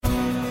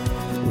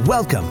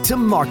Welcome to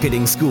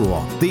Marketing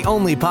School, the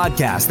only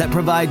podcast that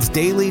provides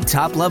daily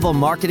top-level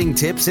marketing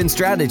tips and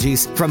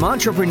strategies from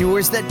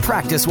entrepreneurs that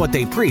practice what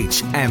they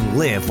preach and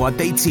live what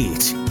they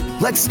teach.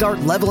 Let's start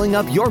leveling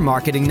up your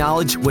marketing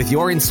knowledge with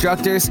your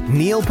instructors,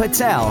 Neil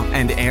Patel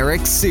and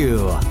Eric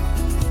Siu.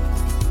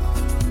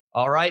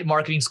 All right,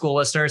 Marketing School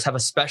listeners, have a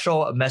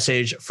special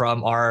message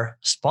from our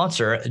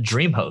sponsor,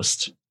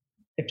 DreamHost.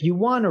 If you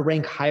want to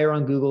rank higher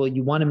on Google,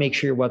 you want to make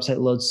sure your website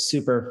loads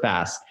super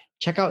fast.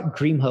 Check out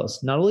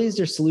DreamHost. Not only is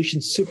their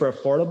solution super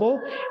affordable,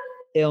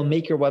 it'll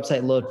make your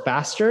website load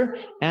faster,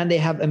 and they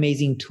have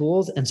amazing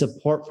tools and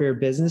support for your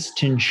business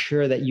to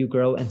ensure that you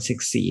grow and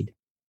succeed.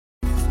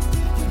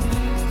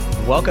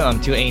 Welcome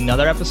to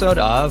another episode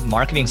of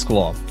Marketing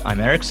School.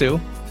 I'm Eric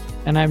Siu.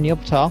 And I'm Neil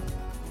Patel.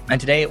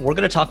 And today we're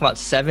going to talk about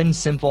 7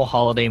 simple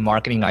holiday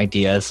marketing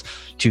ideas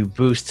to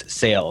boost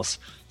sales.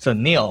 So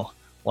Neil,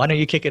 why don't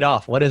you kick it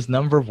off? What is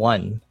number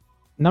 1?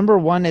 Number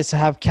 1 is to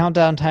have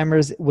countdown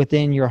timers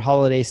within your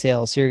holiday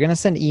sales. So you're going to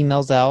send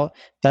emails out.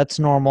 That's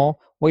normal.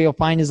 What you'll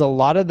find is a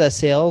lot of the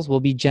sales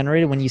will be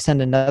generated when you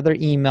send another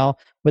email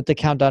with the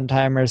countdown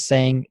timers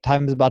saying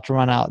time is about to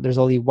run out. There's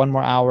only 1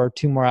 more hour,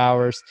 2 more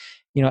hours,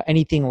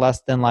 anything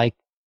less than like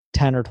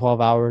 10 or 12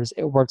 hours.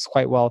 It works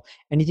quite well.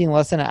 Anything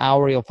less than an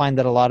hour, you'll find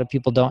that a lot of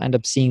people don't end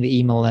up seeing the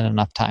email in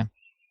enough time.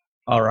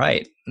 All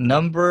right.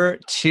 Number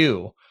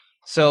 2.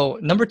 So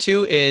number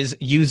 2 is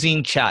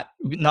using chat.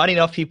 Not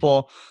enough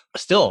people,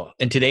 still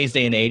in today's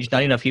day and age,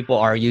 not enough people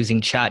are using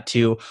chat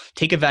to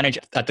take advantage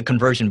at the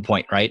conversion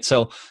point, right?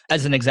 So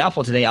as an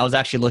example today, I was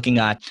actually looking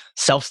at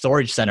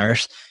self-storage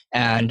centers,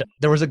 and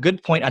there was a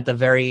good point I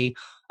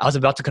was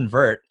about to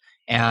convert,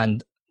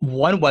 and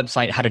one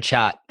website had a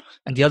chat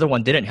and the other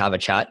one didn't have a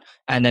chat.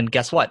 And then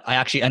guess what? I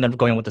actually ended up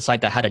going with the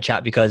site that had a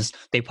chat because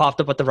they popped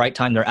up at the right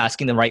time. They're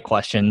asking the right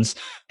questions,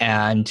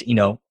 and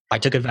I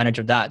took advantage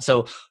of that.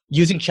 So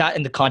using chat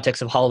in the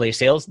context of holiday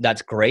sales,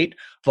 that's great.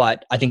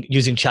 But I think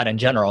using chat in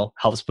general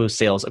helps boost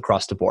sales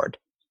across the board.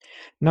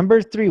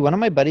 Number 3, one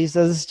of my buddies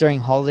does this during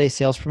holiday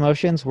sales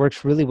promotions,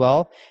 works really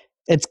well.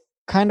 It's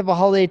kind of a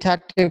holiday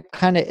tactic,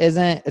 kind of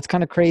isn't. It's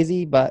kind of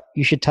crazy, but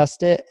you should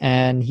test it.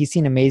 And he's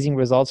seen amazing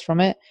results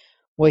from it.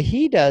 What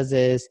he does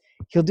is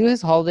he'll do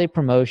his holiday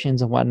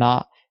promotions and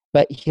whatnot,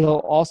 but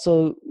he'll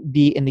also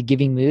be in the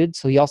giving mood.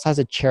 So he also has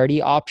a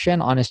charity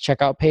option on his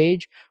checkout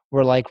page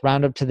where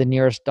round up to the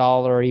nearest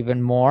dollar or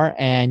even more,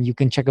 and you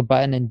can check a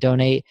button and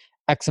donate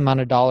X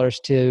amount of dollars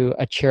to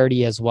a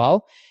charity as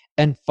well.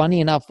 And funny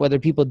enough, whether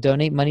people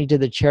donate money to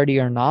the charity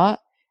or not,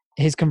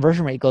 his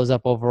conversion rate goes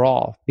up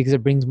overall because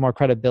it brings more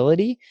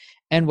credibility.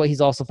 And what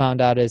he's also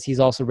found out is he's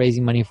also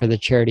raising money for the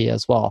charity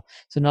as well.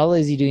 So not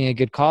only is he doing a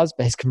good cause,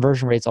 but his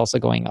conversion rate's also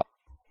going up.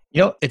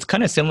 It's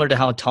kind of similar to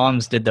how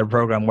Tom's did their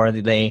program where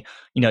they,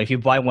 if you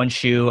buy one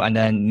shoe and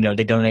then,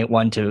 they donate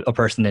one to a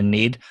person in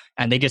need,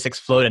 and they just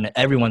exploded and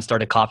everyone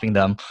started copying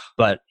them.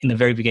 But in the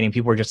very beginning,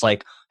 people were just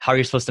like, how are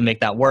you supposed to make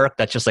that work?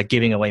 That's just like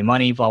giving away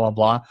money, blah, blah,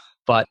 blah.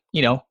 But,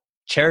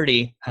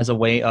 charity has a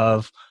way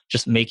of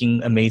just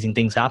making amazing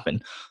things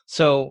happen.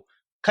 So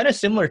kind of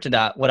similar to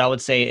that, what I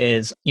would say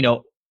is,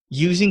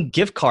 using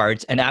gift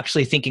cards and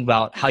actually thinking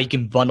about how you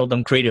can bundle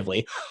them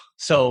creatively.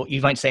 So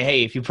you might say,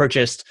 hey, if you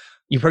purchase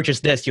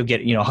this, you'll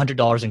get,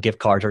 $100 in gift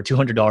cards or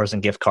 $200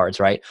 in gift cards,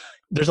 right?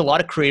 There's a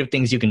lot of creative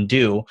things you can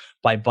do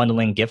by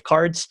bundling gift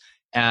cards.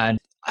 And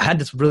I had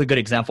this really good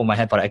example in my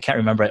head, but I can't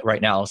remember it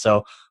right now.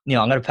 So, I'm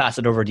going to pass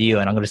it over to you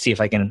and I'm going to see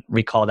if I can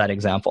recall that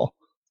example.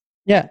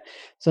 Yeah.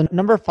 So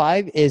number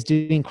 5 is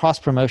doing cross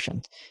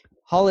promotions.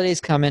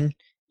 Holidays coming,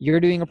 you're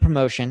doing a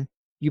promotion.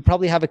 You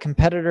probably have a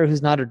competitor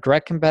who's not a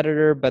direct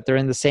competitor, but they're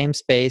in the same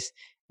space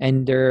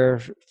and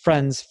they're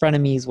friends,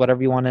 frenemies,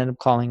 whatever you want to end up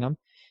calling them.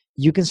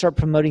 You can start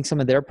promoting some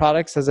of their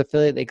products as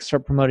affiliate. They can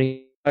start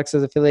promoting products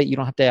as affiliate. You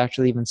don't have to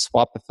actually even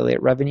swap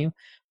affiliate revenue,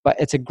 but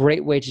it's a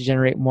great way to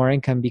generate more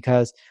income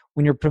because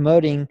when you're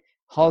promoting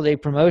holiday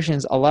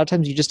promotions, a lot of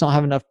times you just don't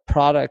have enough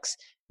products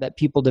that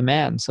people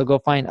demand. So go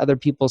find other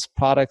people's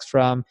products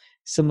from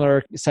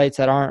similar sites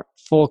that aren't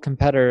full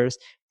competitors,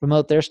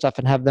 promote their stuff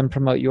and have them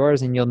promote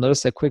yours, and you'll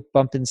notice a quick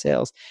bump in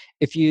sales.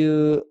 If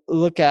you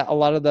look at a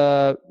lot of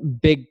the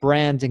big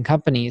brands and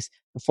companies,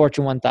 the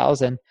Fortune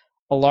 1000,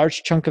 a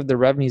large chunk of the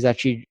revenue is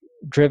actually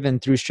driven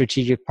through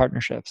strategic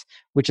partnerships,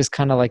 which is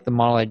kind of like the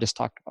model I just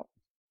talked about.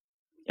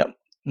 Yep.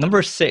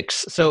 Number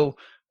 6. So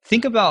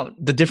think about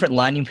the different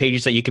landing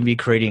pages that you can be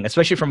creating,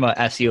 especially from a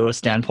SEO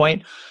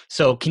standpoint.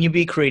 So can you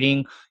be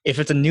creating, if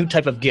it's a new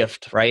type of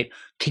gift, right?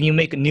 Can you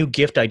make new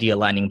gift idea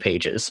landing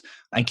pages?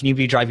 And can you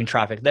be driving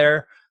traffic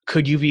there?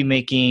 Could you be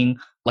making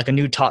like a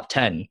new top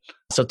 10?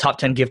 So top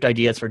 10 gift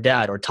ideas for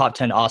dad, or top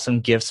 10 awesome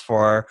gifts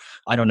for,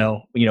 I don't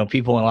know,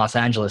 people in Los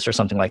Angeles or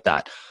something like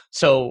that.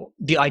 So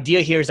the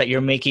idea here is that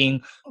you're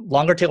making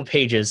longer tail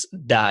pages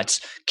that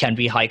can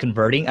be high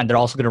converting, and they're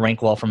also going to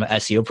rank well from an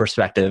SEO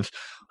perspective.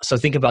 So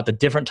think about the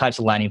different types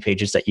of landing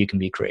pages that you can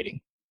be creating.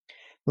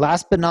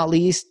 Last but not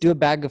least, do a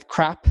bag of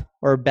crap.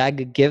 or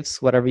bag of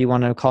gifts, whatever you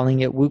want to calling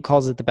it. Woot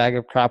calls it the bag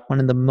of crap. One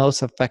of the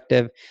most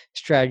effective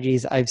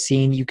strategies I've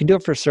seen. You can do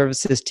it for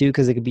services too,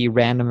 because it could be a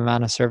random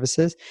amount of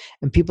services,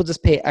 and people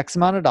just pay X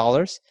amount of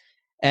dollars.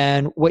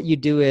 And what you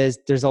do is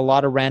there's a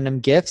lot of random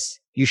gifts.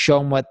 You show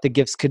them what the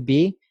gifts could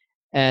be,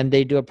 and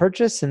they do a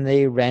purchase and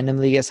they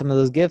randomly get some of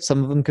those gifts.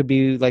 Some of them could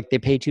be like they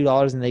pay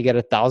 $2 and they get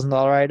 $1,000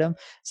 item.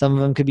 Some of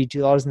them could be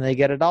 $2 and they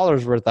get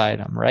 $1 worth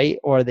item, right?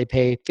 Or they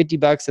pay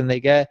 $50 and they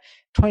get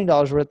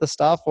 $20 worth of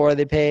stuff, or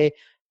they pay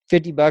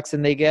 $50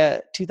 and they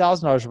get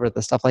 $2,000 worth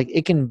of stuff. Like,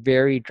 it can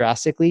vary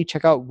drastically.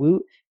 Check out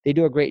Woot. They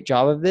do a great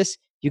job of this.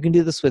 You can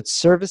do this with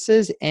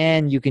services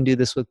and you can do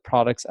this with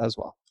products as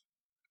well.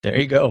 There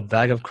you go.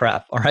 Bag of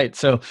crap. All right.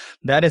 So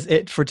that is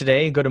it for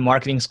today. Go to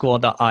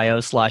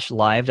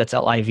marketingschool.io/live. That's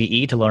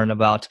LIVE to learn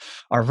about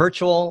our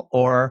virtual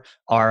or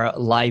our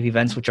live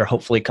events, which are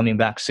hopefully coming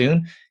back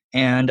soon.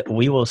 And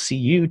we will see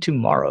you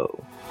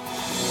tomorrow.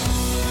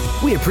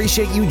 We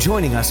appreciate you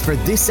joining us for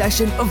this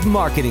session of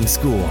Marketing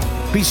School.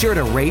 Be sure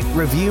to rate,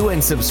 review,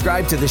 and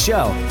subscribe to the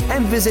show,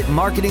 and visit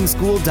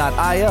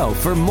marketingschool.io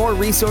for more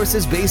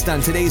resources based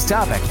on today's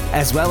topic,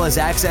 as well as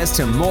access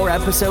to more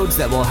episodes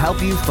that will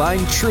help you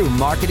find true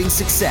marketing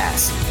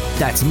success.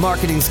 That's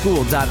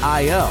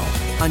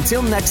marketingschool.io.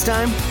 Until next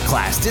time,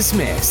 class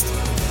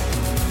dismissed.